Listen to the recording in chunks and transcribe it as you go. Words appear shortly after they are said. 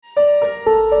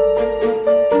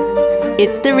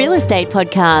It's the Real Estate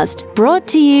Podcast, brought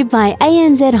to you by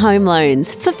ANZ Home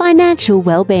Loans for financial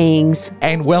well-beings.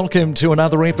 And welcome to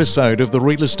another episode of the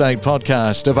Real Estate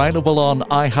Podcast, available on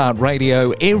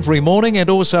iHeartRadio every morning and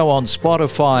also on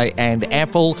Spotify and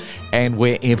Apple and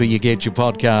wherever you get your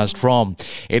podcast from.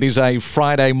 It is a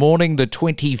Friday morning, the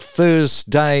 21st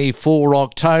day for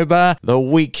October, the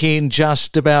weekend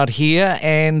just about here,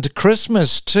 and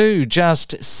Christmas too,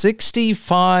 just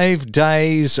 65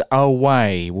 days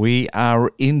away. We are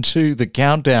into the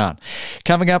countdown.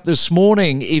 Coming up this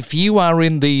morning, if you are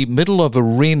in the middle of a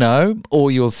Reno, or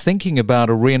you're thinking about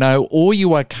a Reno, or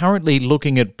you are currently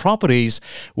looking at properties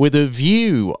with a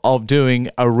view of doing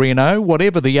a Reno,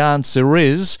 whatever the answer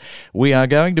is, we are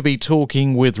going to be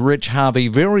talking with Rich Harvey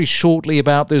very shortly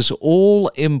about this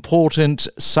all-important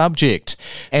subject.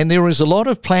 And there is a lot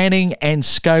of planning and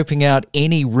scoping out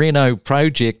any Reno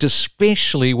project,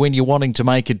 especially when you're wanting to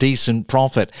make a decent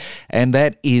profit. And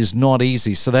that is not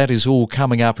easy. So that is all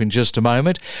coming up in just a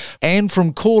moment. And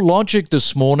from CoreLogic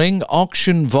this morning,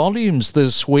 auction volumes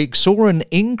this week saw an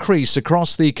increase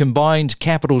across the combined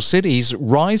capital cities,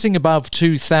 rising above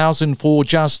 2,000 for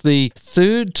just the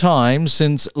third time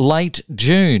since late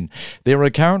June. There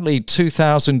are currently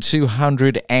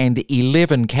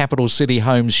 2,211 capital city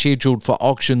homes scheduled for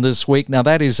auction this week. Now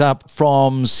that is up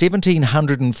from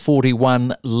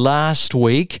 1,741 last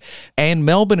week. And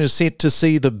Melbourne is set to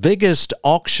see the biggest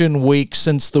auction week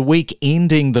since the week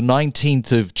ending the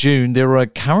 19th of June. There are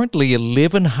currently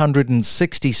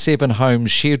 1,167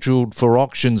 homes scheduled for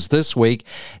auctions this week.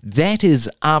 That is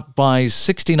up by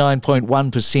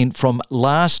 69.1% from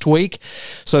last week.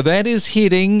 So that is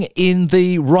heading in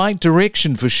the right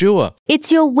direction for sure.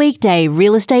 It's your weekday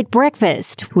real estate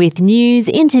breakfast with news,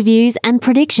 interviews and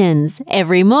predictions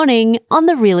every morning on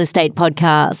the Real Estate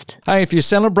Podcast. Hey, if you're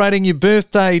celebrating your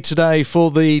birthday today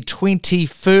for the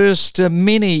 21st,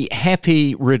 many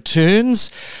happy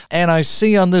returns. And I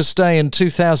see on this day in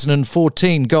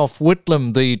 2014, Gough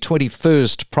Whitlam, the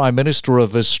 21st Prime Minister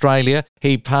of Australia,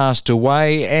 he passed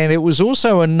away. And it was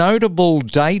also a notable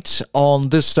date on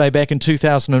this day back in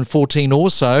 2014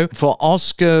 also for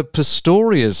Oscar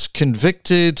Pistorius,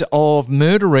 convicted of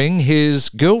murdering his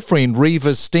girlfriend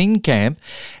Reva Steenkamp,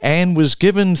 and was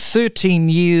given 13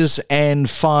 years and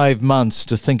 5 months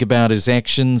to think about his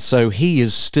actions, so he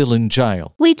is still in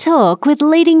jail. We talk with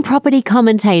leading property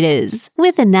commentators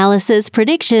with analysis,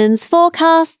 predictions,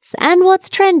 forecasts and what's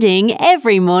trending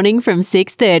every morning from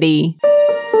 6:30.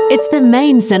 It's the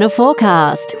Main Centre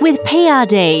Forecast with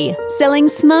PRD, selling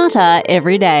smarter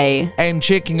every day. And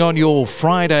checking on your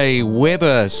Friday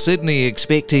weather, Sydney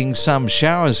expecting some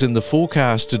showers in the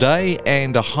forecast today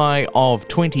and a high of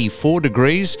 24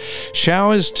 degrees.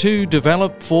 Showers to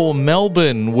develop for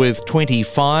Melbourne with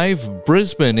 25.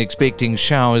 Brisbane expecting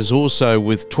showers also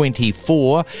with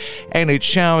 24. And it's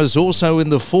showers also in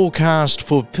the forecast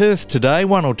for Perth today,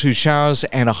 1 or 2 showers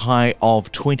and a high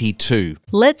of 22.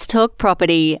 Let's talk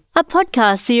property, a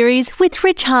podcast series with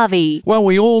Rich Harvey. Well,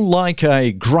 we all like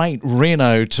a great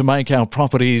reno to make our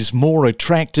properties more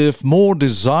attractive, more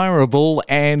desirable,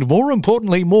 and more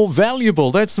importantly, more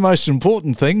valuable. That's the most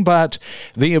important thing, but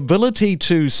the ability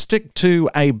to stick to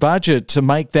a budget to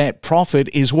make that profit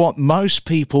is what most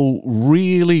people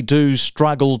really do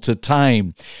struggle to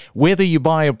tame. Whether you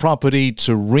buy a property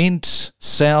to rent,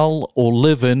 sell, or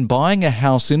live in, buying a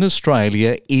house in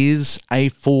Australia is a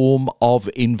form of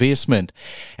investment.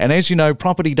 And as you know,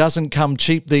 property doesn't come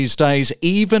cheap these days.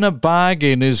 Even a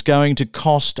bargain is going to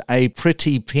cost a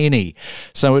pretty penny.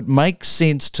 So it makes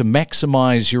sense to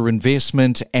maximize your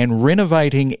investment, and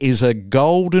renovating is a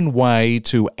golden way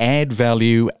to add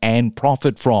value and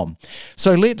profit from.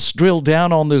 So let's drill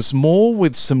down on this more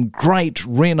with some great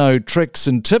reno tricks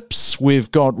and tips. We've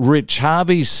got Rich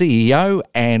Harvey, CEO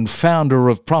and founder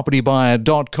of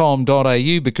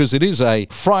propertybuyer.com.au, because it is a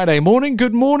Friday morning.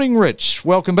 Good morning, Rich.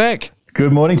 Welcome back.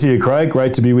 Good morning to you, Craig.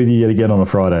 Great to be with you yet again on a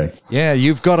Friday. Yeah,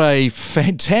 you've got a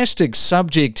fantastic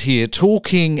subject here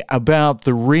talking about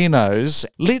the renos.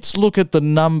 Let's look at the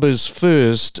numbers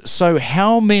first. So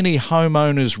how many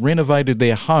homeowners renovated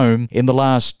their home in the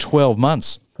last 12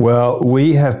 months? Well,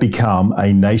 we have become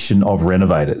a nation of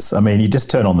renovators. I mean, you just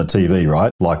turn on the TV,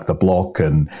 right? Like The Block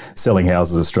and Selling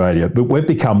Houses Australia, but we've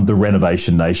become the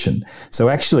renovation nation. So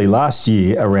actually last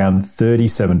year, around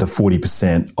 37 to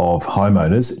 40% of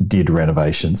homeowners did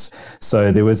renovations.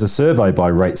 So there was a survey by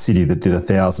Rate City that did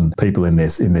 1,000 people in their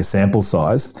sample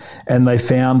size, and they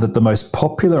found that the most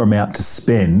popular amount to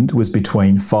spend was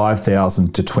between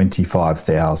 $5,000 to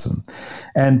 $25,000.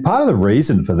 And part of the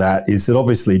reason for that is that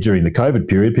obviously during the COVID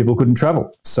period, COVID, people couldn't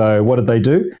travel. So what did they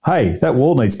do? Hey, that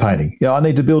wall needs painting. Yeah, I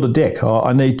need to build a deck. Oh,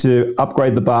 I need to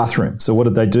upgrade the bathroom. So what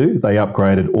did they do? They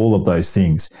upgraded all of those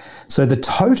things. So the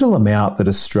total amount that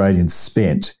Australians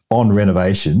spent on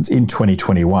renovations in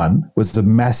 2021 was a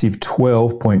massive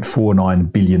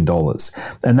 $12.49 billion.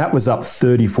 And that was up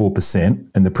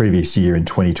 34% in the previous year in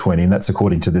 2020. And that's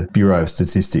according to the Bureau of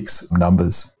Statistics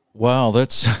numbers. Wow,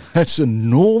 that's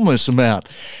enormous amount.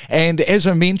 And as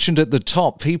I mentioned at the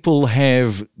top, people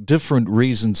have different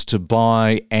reasons to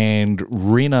buy and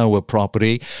reno a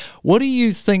property. What do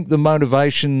you think the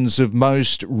motivations of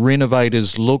most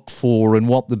renovators look for and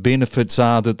what the benefits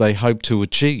are that they hope to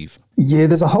achieve? Yeah,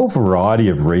 there's a whole variety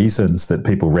of reasons that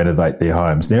people renovate their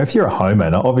homes. Now, if you're a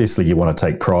homeowner, obviously you want to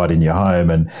take pride in your home,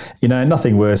 and,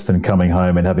 nothing worse than coming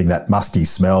home and having that musty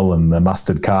smell and the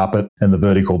mustard carpet and the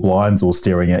vertical blinds all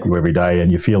staring at you every day,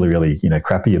 and you feel really,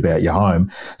 crappy about your home.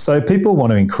 So people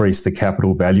want to increase the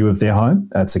capital value of their home.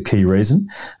 That's a key reason.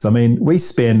 I mean, we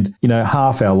spend,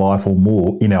 half our life or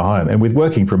more in our home, and with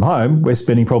working from home, we're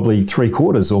spending probably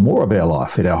 3/4 or more of our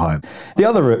life in our home. The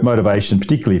other motivation,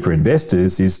 particularly for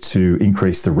investors, is to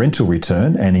increase the rental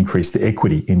return and increase the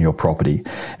equity in your property.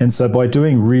 And so by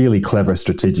doing really clever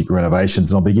strategic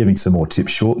renovations, and I'll be giving some more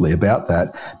tips shortly about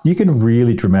that, you can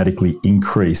really dramatically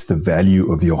increase the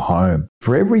value of your home.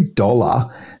 For every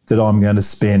 $1 that I'm going to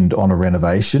spend on a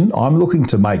renovation, I'm looking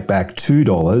to make back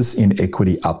 $2 in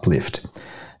equity uplift.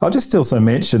 I'll just also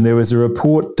mention there was a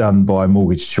report done by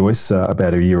Mortgage Choice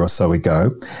about a year or so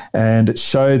ago, and it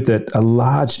showed that a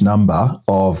large number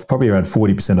of, probably around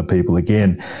 40% of people,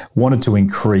 again, wanted to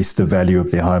increase the value of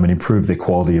their home and improve their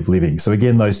quality of living. So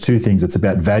again, those two things, it's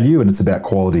about value and it's about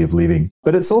quality of living.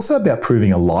 But it's also about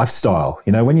proving a lifestyle.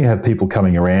 When you have people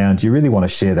coming around, you really want to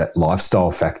share that lifestyle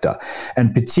factor.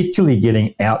 And particularly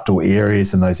getting outdoor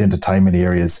areas and those entertainment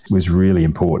areas was really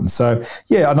important. So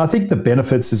yeah, and I think the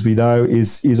benefits, as we know,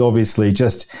 is obviously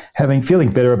just feeling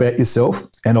better about yourself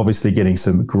and obviously getting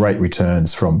some great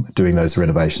returns from doing those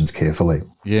renovations carefully.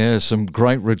 Yeah, some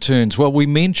great returns. Well, we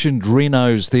mentioned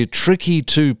renos. They're tricky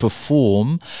to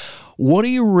perform. What do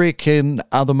you reckon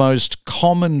are the most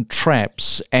common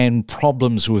traps and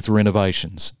problems with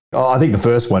renovations? I think the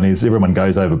first one is everyone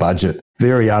goes over budget.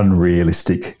 Very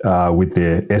unrealistic with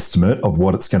their estimate of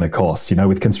what it's going to cost.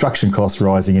 With construction costs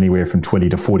rising anywhere from 20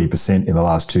 to 40% in the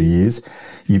last 2 years,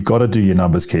 you've got to do your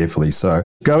numbers carefully. So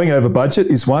going over budget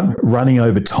is one. Running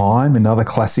over time, another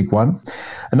classic one.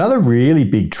 Another really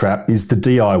big trap is the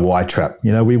DIY trap.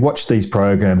 We watch these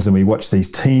programs and we watch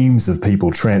these teams of people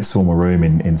transform a room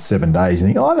in 7 days and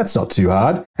think, oh, that's not too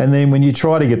hard. And then when you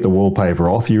try to get the wallpaper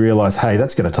off, you realise, hey,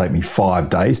 that's going to take me 5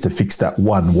 days to fix that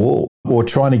one wall. Or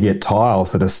trying to get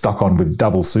tiles that are stuck on with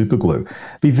double super glue.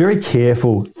 Be very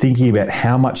careful thinking about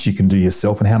how much you can do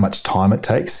yourself and how much time it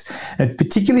takes. And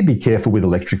particularly be careful with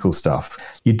electrical stuff.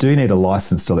 You do need a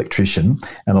licensed electrician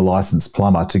and a licensed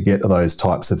plumber to get those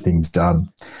types of things done.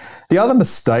 The other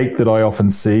mistake that I often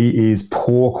see is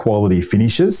poor quality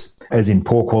finishes, as in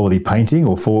poor quality painting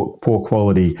or poor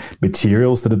quality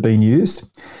materials that have been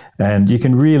used. And you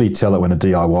can really tell it when a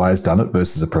DIY has done it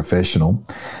versus a professional.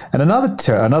 And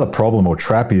another problem or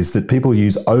trap is that people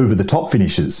use over-the-top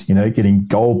finishes, getting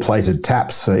gold-plated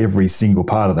taps for every single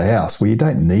part of the house. Well, you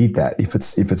don't need that if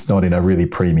it's not in a really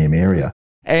premium area.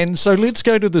 And so let's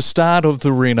go to the start of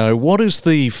the reno. What is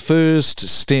the first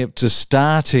step to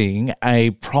starting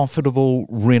a profitable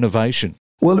renovation?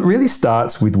 Well, it really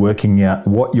starts with working out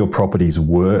what your property's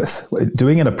worth,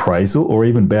 doing an appraisal, or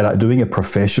even better, doing a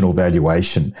professional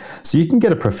valuation. So you can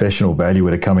get a professional valuer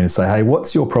to come in and say, hey,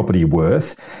 what's your property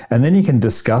worth? And then you can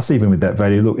discuss even with that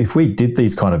value, look, if we did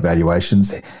these kind of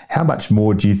valuations, how much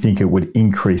more do you think it would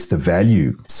increase the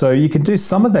value? So you can do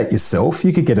some of that yourself.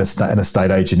 You could get an estate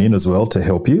agent in as well to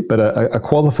help you, but a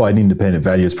qualified independent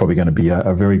valuer is probably going to be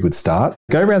a very good start.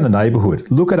 Go around the neighbourhood,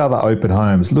 look at other open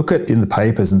homes, look at in the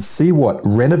papers and see what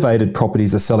renovated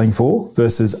properties are selling for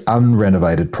versus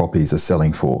unrenovated properties are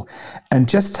selling for. And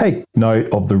just take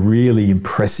note of the really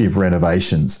impressive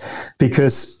renovations,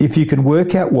 because if you can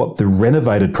work out what the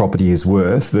renovated property is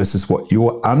worth versus what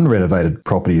your unrenovated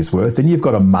property is worth, then you've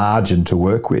got a margin to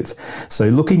work with. So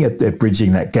looking at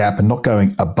bridging that gap and not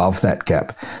going above that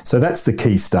gap. So that's the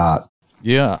key start.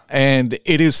 Yeah, and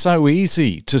it is so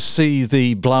easy to see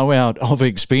the blowout of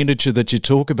expenditure that you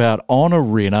talk about on a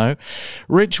reno.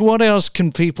 Rich, what else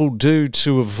can people do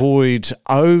to avoid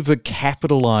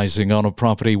over-capitalising on a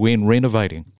property when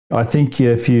renovating? I think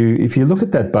if you look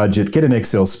at that budget, get an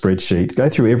Excel spreadsheet, go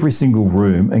through every single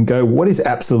room and go, what is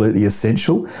absolutely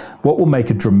essential? What will make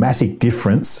a dramatic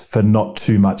difference for not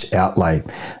too much outlay?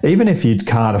 Even if you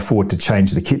can't afford to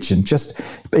change the kitchen, just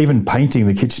even painting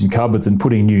the kitchen cupboards and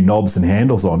putting new knobs and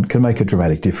handles on can make a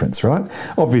dramatic difference, right?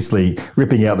 Obviously,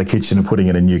 ripping out the kitchen and putting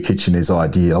in a new kitchen is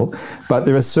ideal, but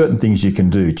there are certain things you can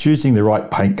do. Choosing the right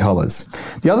paint colours.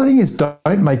 The other thing is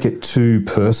don't make it too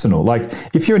personal. Like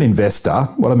if you're an investor,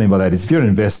 what I mean by that is if you're an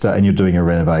investor and you're doing a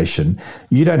renovation,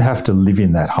 you don't have to live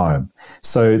in that home.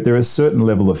 So there are a certain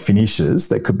level of finishes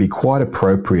that could be quite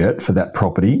appropriate for that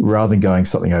property rather than going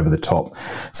something over the top.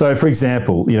 So for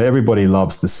example, everybody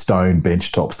loves the stone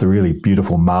bench tops, the really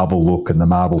beautiful marble look and the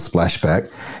marble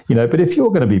splashback, but if you're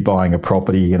going to be buying a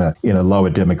property in a lower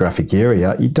demographic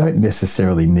area, you don't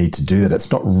necessarily need to do that.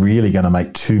 It's not really going to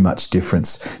make too much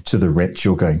difference to the rent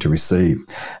you're going to receive.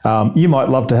 You might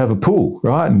love to have a pool,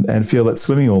 right? And feel that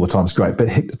swimming all the time is great. But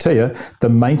I tell you, the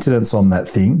maintenance on that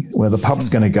thing, where the pump's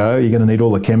going to go, you're going to need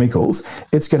all the chemicals,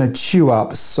 it's going to chew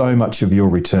up so much of your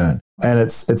return. And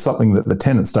it's something that the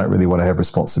tenants don't really want to have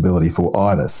responsibility for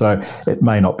either. So it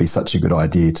may not be such a good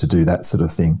idea to do that sort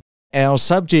of thing. Our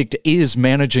subject is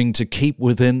managing to keep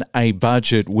within a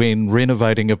budget when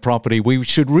renovating a property. We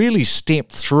should really step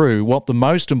through what the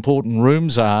most important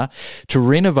rooms are to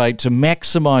renovate to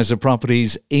maximise a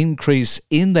property's increase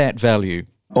in that value.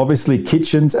 Obviously,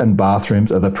 kitchens and bathrooms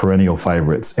are the perennial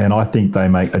favourites, and I think they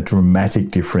make a dramatic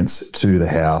difference to the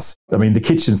house. I mean, the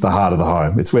kitchen's the heart of the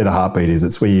home. It's where the heartbeat is.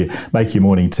 It's where you make your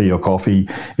morning tea or coffee.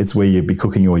 It's where you'd be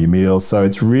cooking all your meals. So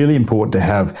it's really important to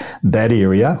have that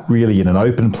area really in an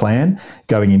open plan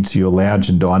going into your lounge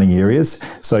and dining areas.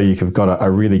 So you've got a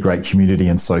really great community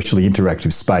and socially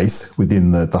interactive space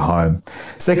within the home.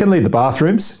 Secondly, the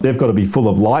bathrooms, they've got to be full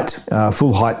of light.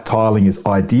 Full height tiling is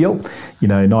ideal.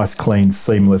 Nice, clean,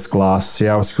 seamless glass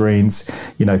shower screens,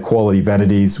 quality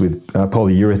vanities with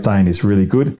polyurethane is really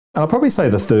good. And I'll probably say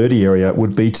the third area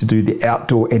would be to do the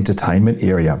outdoor entertainment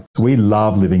area. We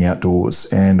love living outdoors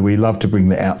and we love to bring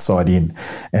the outside in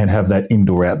and have that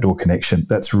indoor-outdoor connection.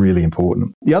 That's really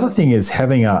important. The other thing is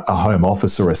having a home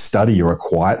office or a study or a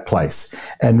quiet place.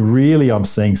 And really, I'm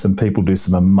seeing some people do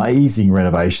some amazing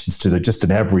renovations to just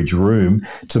an average room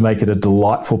to make it a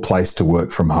delightful place to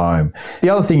work from home. The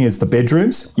other thing is the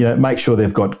bedrooms. Make sure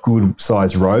they've got good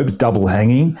size robes, double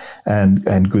hanging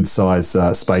and good size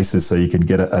spaces so you can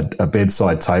get a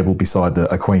bedside table beside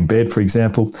a queen bed, for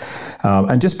example.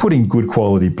 And just putting good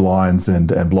quality blinds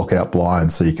and block out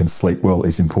blinds so you can sleep well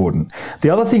is important.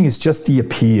 The other thing is just the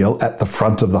appeal at the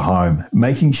front of the home,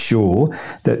 making sure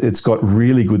that it's got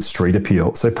really good street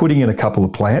appeal. So putting in a couple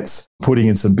of plants, putting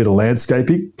in some bit of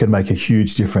landscaping can make a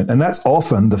huge difference. And that's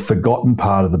often the forgotten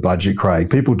part of the budget, Craig.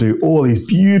 People do all these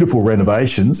beautiful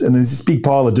renovations and there's this big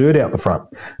pile of dirt out the front.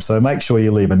 So make sure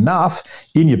you leave enough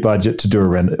in your budget to do a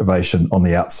renovation on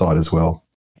the outside as well.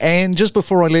 And just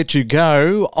before I let you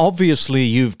go, obviously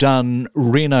you've done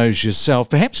renos yourself.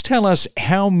 Perhaps tell us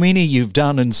how many you've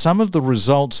done and some of the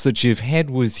results that you've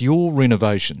had with your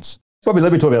renovations. Probably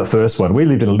let me talk about the first one. We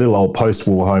lived in a little old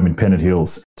post-war home in Pennant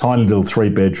Hills, tiny little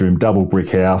 3-bedroom double brick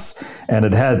house, and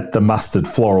it had the mustard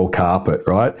floral carpet,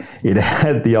 right? It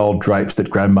had the old drapes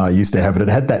that Grandma used to have, and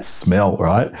it had that smell,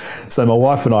 right? So my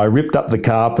wife and I ripped up the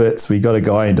carpets. We got a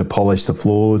guy in to polish the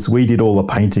floors. We did all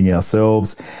the painting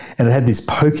ourselves, and it had this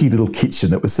pokey little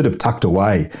kitchen that was sort of tucked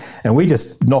away, and we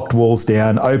just knocked walls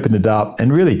down, opened it up,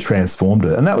 and really transformed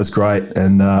it, and that was great.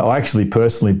 And I actually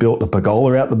personally built a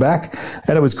pergola out the back,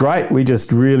 and it was great. We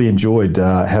just really enjoyed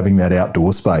having that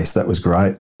outdoor space. That was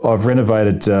great. I've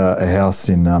renovated a house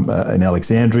in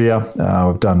Alexandria.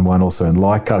 I've done one also in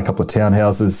Leichhardt, a couple of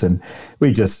townhouses, and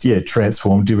we just,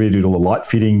 transformed, redid all the light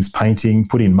fittings, painting,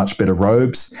 put in much better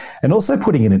robes, and also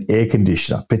putting in an air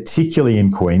conditioner, particularly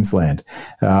in Queensland.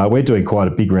 We're doing quite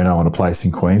a big reno on a place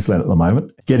in Queensland at the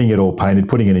moment. Getting it all painted,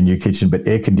 putting in a new kitchen, but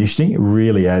air conditioning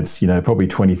really adds, probably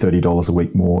 $20, $30 a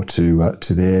week more to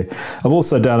there. I've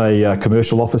also done a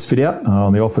commercial office fit out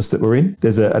on the office that we're in.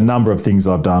 There's a number of things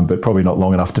I've done, but probably not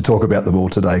long enough to talk about them all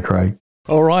today, Craig.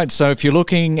 All right, so if you're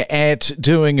looking at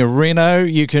doing a reno,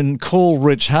 you can call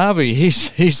Rich Harvey.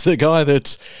 He's the guy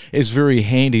that is very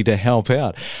handy to help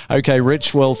out. Okay,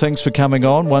 Rich, well, thanks for coming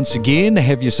on once again.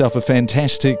 Have yourself a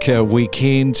fantastic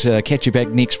weekend. Catch you back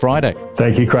next Friday.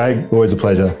 Thank you, Craig. Always a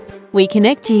pleasure. We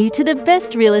connect you to the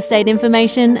best real estate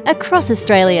information across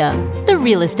Australia. The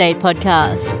Real Estate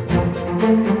Podcast.